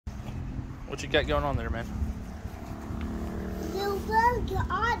What you got going on there, man? Little bug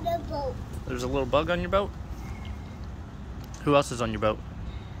on the boat. There's a little bug on your boat? Who else is on your boat?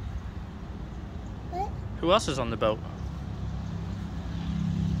 What? Who else is on the boat?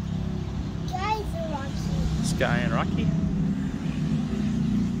 Guys are watching. Sky and Rocky?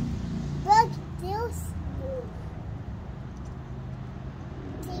 Bug still smooth.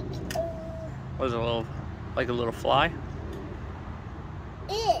 Take What is it, a little, like a little fly?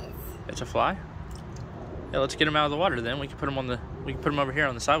 is. It's a fly? Yeah, let's get him out of the water then. We can put him over here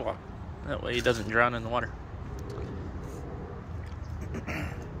on the sidewalk. That way he doesn't drown in the water.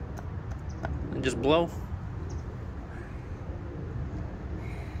 And just blow.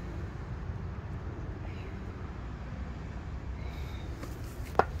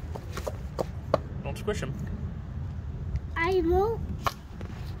 Don't squish him. I won't.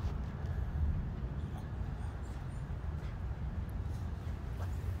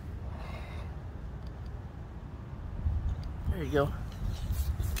 There you go.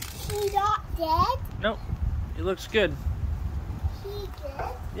 He's not dead. Nope. He looks good. He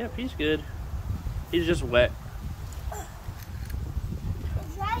good. Yep, he's good. He's just wet.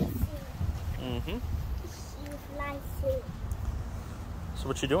 He's racing. Mm-hmm. He's racing. So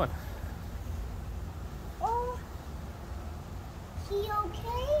what you doing? Oh, he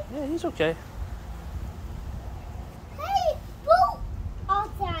okay? Yeah, he's okay. Hey, boat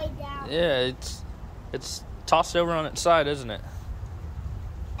upside down. Yeah, it's tossed over on its side, isn't it?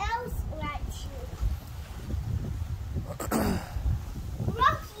 Else like you.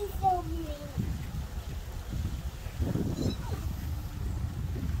 Rocky's so mean.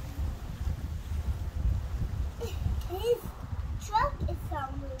 His truck is so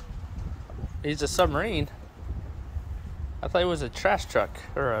mean. He's a submarine. I thought it was a trash truck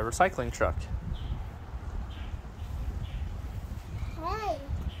or a recycling truck. Hey,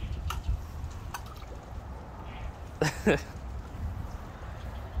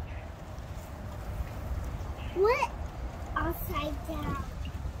 what? Upside down.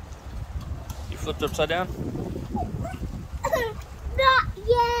 You flipped upside down? Not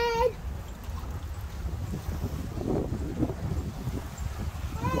yet.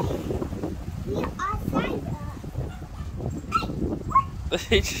 Hey, you're upside down.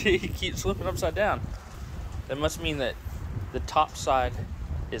 He keeps flipping upside down. That must mean that the top side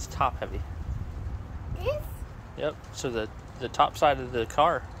is top heavy. This? Yep. So the top side of the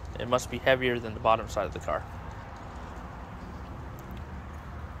car, it must be heavier than the bottom side of the car.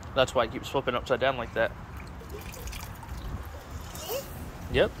 That's why it keeps flipping upside down like that. This?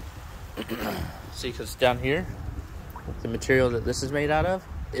 Yep. See, because down here, the material that this is made out of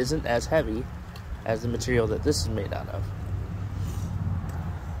isn't as heavy as the material that this is made out of.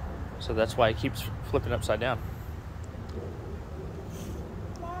 So that's why it keeps flipping upside down.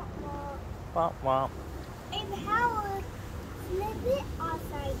 Womp womp. And how would flip it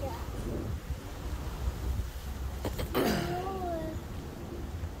upside down?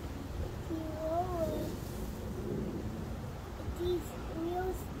 These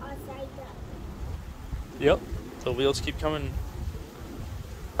wheels upside down. Yep. The wheels keep coming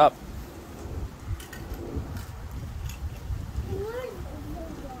up. Where's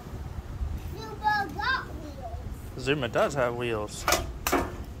Zuma got wheels. Zuma does have wheels.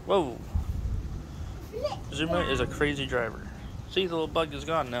 Whoa. Flip Zuma down. is a crazy driver. See, the little bug is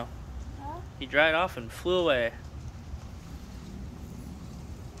gone now. Huh? He dried off and flew away.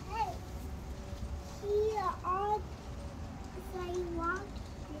 Hey, here on the sidewalk.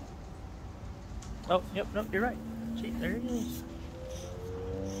 Oh, yep, nope, you're right. See, there he is.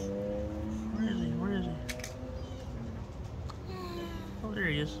 Where is he? Where is he? Oh, there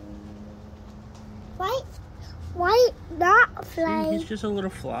he is. Why not See, flying? he's just a little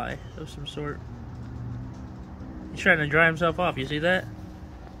fly of some sort. He's trying to dry himself off. You see that?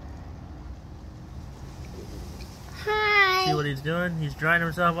 Hi. See what he's doing? He's drying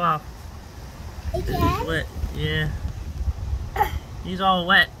himself off. He's Again? wet. Yeah. He's all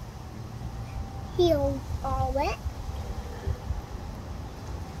wet. He's all wet.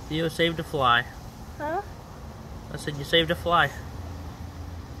 Theo saved a fly. Huh? I said you saved a fly.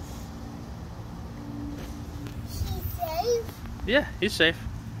 He's safe. Yeah, he's safe.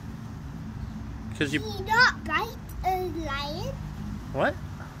 Cause you. He not bite a lion. What?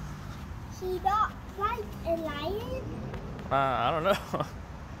 He not bite a lion. I don't know.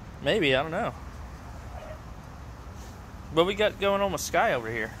 Maybe, I don't know. What we got going on with Sky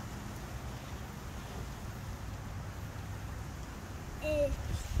over here?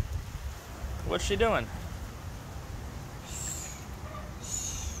 What's she doing?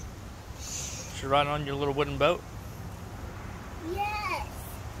 She riding on your little wooden boat? Yes.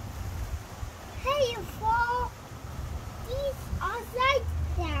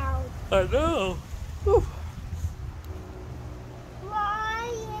 I know. Whew.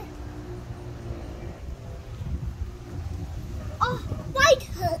 Why? Oh, right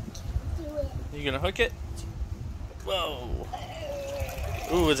hook. Do it. You gonna hook it? Whoa.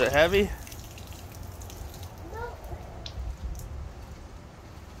 Ooh, is it heavy? No.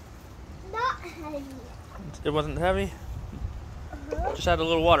 Not heavy. It wasn't heavy? Uh-huh. Just had a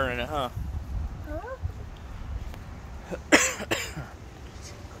little water in it, huh?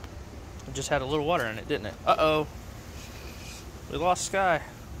 It just had a little water in it, didn't it? Uh-oh. We lost Sky.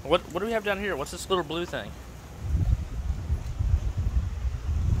 What do we have down here? What's this little blue thing?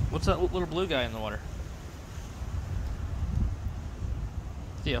 What's that little blue guy in the water?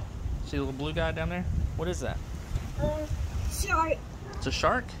 Theo, see the little blue guy down there? What is that? Shark. It's a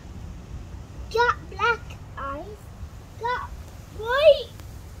shark? Got black eyes. Got white.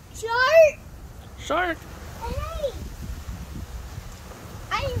 Shark. Shark! Hey.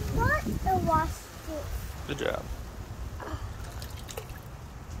 I want to watch this. Good job.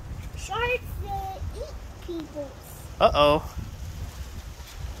 Sharks eat people. Uh-oh.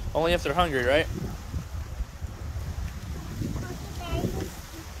 Only if they're hungry, right?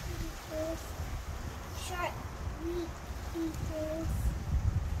 Shark eat people.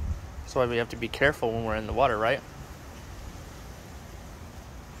 That's why we have to be careful when we're in the water, right?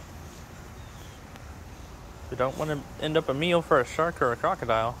 We don't want to end up a meal for a shark or a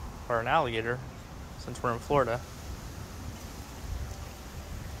crocodile or an alligator, since we're in Florida.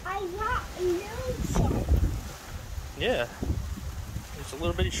 I got a little shark. Yeah. There's a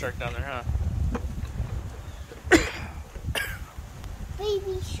little bitty shark down there, huh?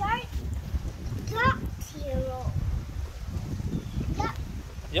 Baby shark got Theo. Yep.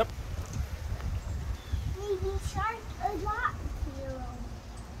 Yep. Baby shark got Theo.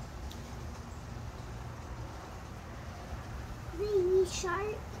 Baby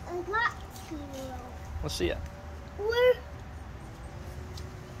shark got Theo. Let's see it. Where?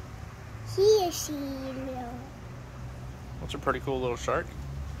 Here she is. That's a pretty cool little shark.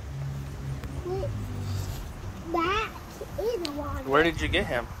 Back in the water. Where did you get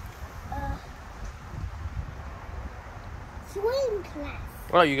him? Swim class.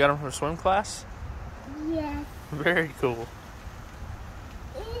 Oh, you got him from swim class? Yes. Very cool.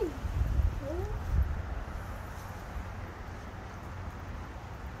 Hey.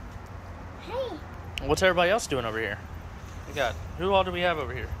 What's everybody else doing over here? We got, who all do we have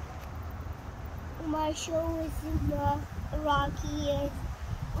over here? Marshall is in the Rocky and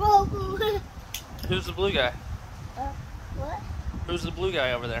Robo. Who's the blue guy? What? Who's the blue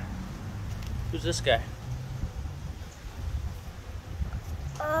guy over there? Who's this guy?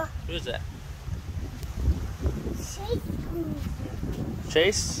 Who is that? Shake.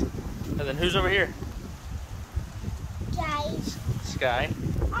 Chase? And then who's over here? Guys. Sky.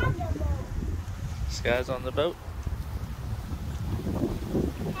 On the boat. Sky's on the boat.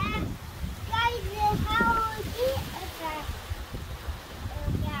 Guys, how is it?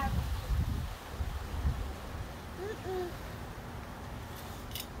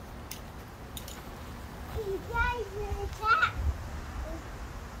 You guys attack.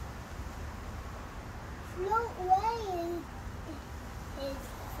 Float away in his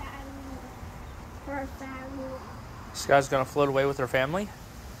family. Her family. Sky's gonna float away with her family?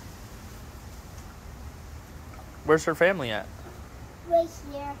 Where's her family at? Right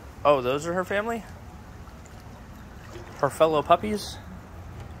here. Oh, those are her family? Her fellow puppies?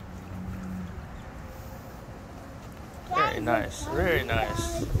 Very nice, very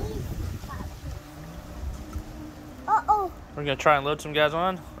nice. Uh-oh. We're gonna try and load some guys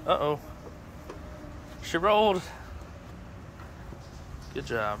on. Uh-oh. She rolled. Good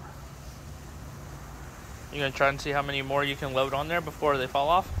job. You gonna try and see how many more you can load on there before they fall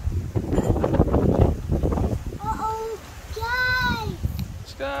off? Uh-oh. Guys.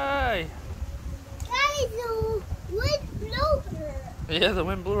 Sky! Guys, the wind blew her. Yeah, the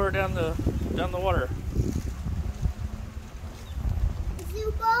wind blew her down the water.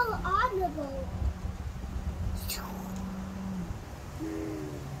 You go on the boat.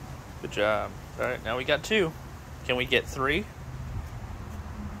 Good job. Alright, now we got 2. Can we get 3?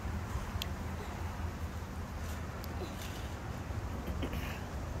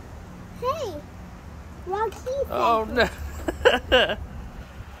 Hey, Rocky. Oh no.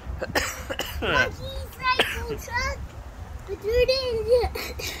 Rocky's cycle truck. But you didn't.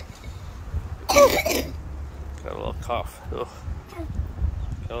 Got a little cough. Ugh.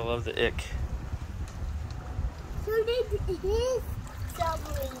 Gotta love the ick. So did his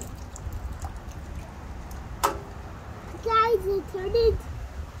submarine. Guys, it turned into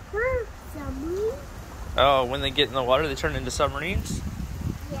her submarine. Oh, when they get in the water, they turn into submarines?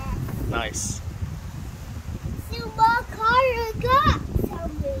 Yes. Nice. Super car got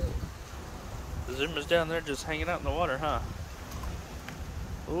something. The Zuma's down there just hanging out in the water, huh?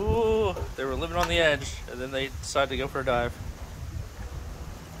 Ooh, they were living on the edge, and then they decided to go for a dive.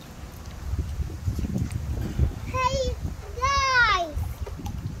 Hey, guys!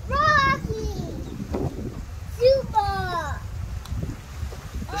 Rocky! Super!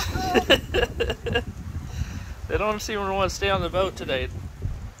 Uh-oh. They don't seem to want to stay on the boat today.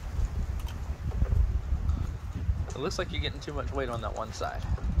 It looks like you're getting too much weight on that one side.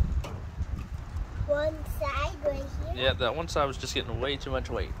 One side right here? Yeah, that one side was just getting way too much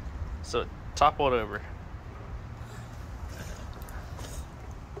weight. So it toppled over.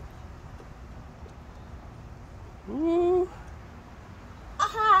 Woo!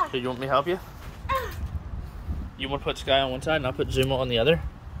 Uh-huh. Here, you want me to help you? You want to put Sky on one side and I'll put Zuma on the other?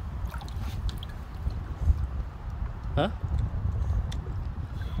 Huh?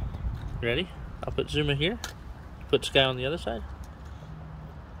 Ready? I'll put Zuma here. Put Sky on the other side.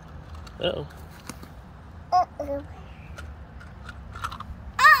 Uh-oh. Uh-oh.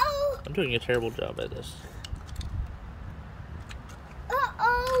 Uh-oh. I'm doing a terrible job at this.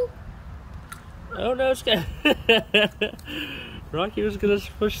 Uh-oh. Oh no, Sky. Rocky was gonna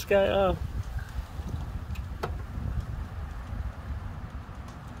push Sky off.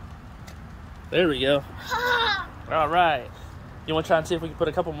 There we go. All right. You want to try and see if we can put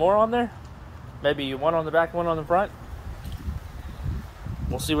a couple more on there? Maybe one on the back, one on the front.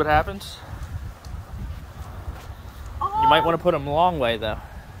 We'll see what happens. You might want to put them long way, though.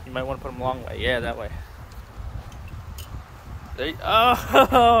 You might want to put them long way. Yeah, that way. There you,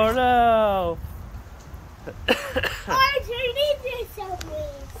 oh, no. I turned into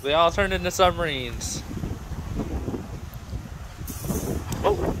submarines. They all turned into submarines.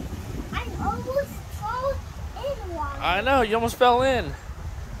 Oh. I almost fell in one. I know, you almost fell in.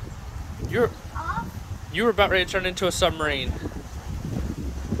 You were about ready to turn into a submarine.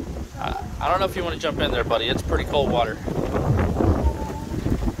 I don't know if you want to jump in there, buddy. It's pretty cold water.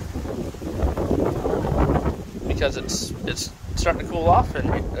 Because it's starting to cool off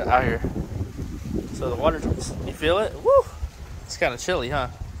out here. So the water, you feel it? Woo! It's kind of chilly, huh?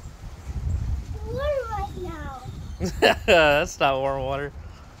 Warm right now. That's not warm water.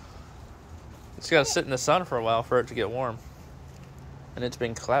 It's got to sit in the sun for a while for it to get warm. And it's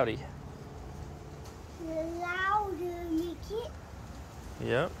been cloudy. Louder, make it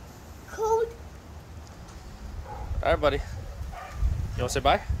Yep. cold. All right, buddy. You want to say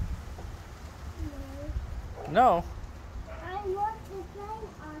bye? No. No. I want to play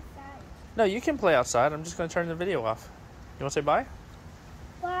outside. No, you can play outside. I'm just going to turn the video off. You want to say bye?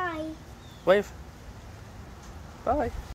 Bye. Wave. Bye.